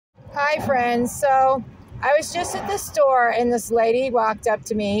Hi, friends. So I was just at the store and this lady walked up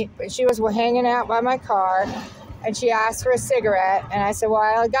to me. She was hanging out by my car and she asked for a cigarette. And I said, well,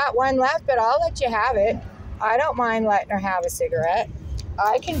 I got one left, but I'll let you have it. I don't mind letting her have a cigarette.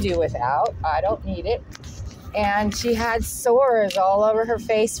 I can do without. I don't need it. And she had sores all over her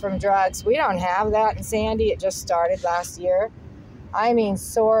face from drugs. We don't have that in Sandy. It just started last year. I mean,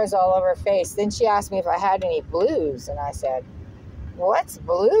 sores all over her face. Then she asked me if I had any blues. And I said, what's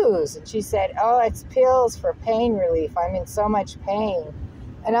blues? And she said, oh, it's pills for pain relief. I'm in so much pain.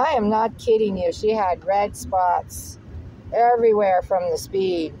 And I am not kidding you. She had red spots everywhere from the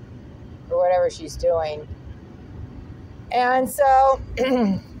speed or whatever she's doing. And so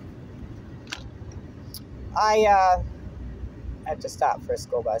I have to stop for a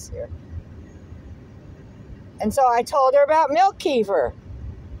school bus here. And so I told her about milk kefir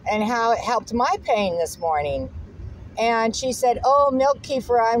and how it helped my pain this morning. And she said, oh, milk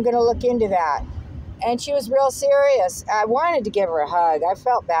kefir, I'm going to look into that. And she was real serious. I wanted to give her a hug. I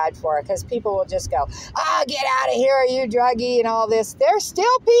felt bad for her because people will just go, oh, get out of here, you druggie, and all this. There's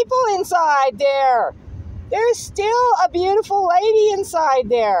still people inside there. There's still a beautiful lady inside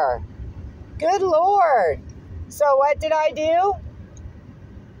there. Good Lord. So what did I do?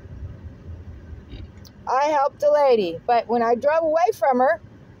 I helped a lady. But when I drove away from her,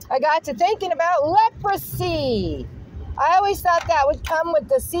 I got to thinking about leprosy. I always thought that would come with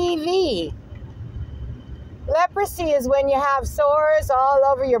the CV. Leprosy is when you have sores all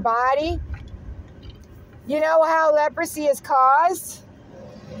over your body. You know how leprosy is caused?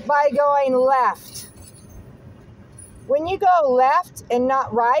 By going left. When you go left and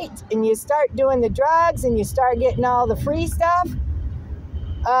not right, and you start doing the drugs and you start getting all the free stuff,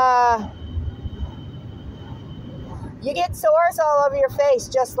 you get sores all over your face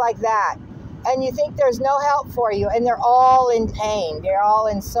just like that. And you think there's no help for you, and they're all in pain. They're all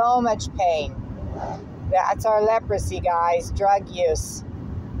in so much pain. That's our leprosy, guys. Drug use.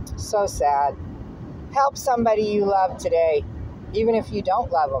 So sad. Help somebody you love today. Even if you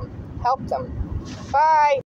don't love them. Help them. Bye.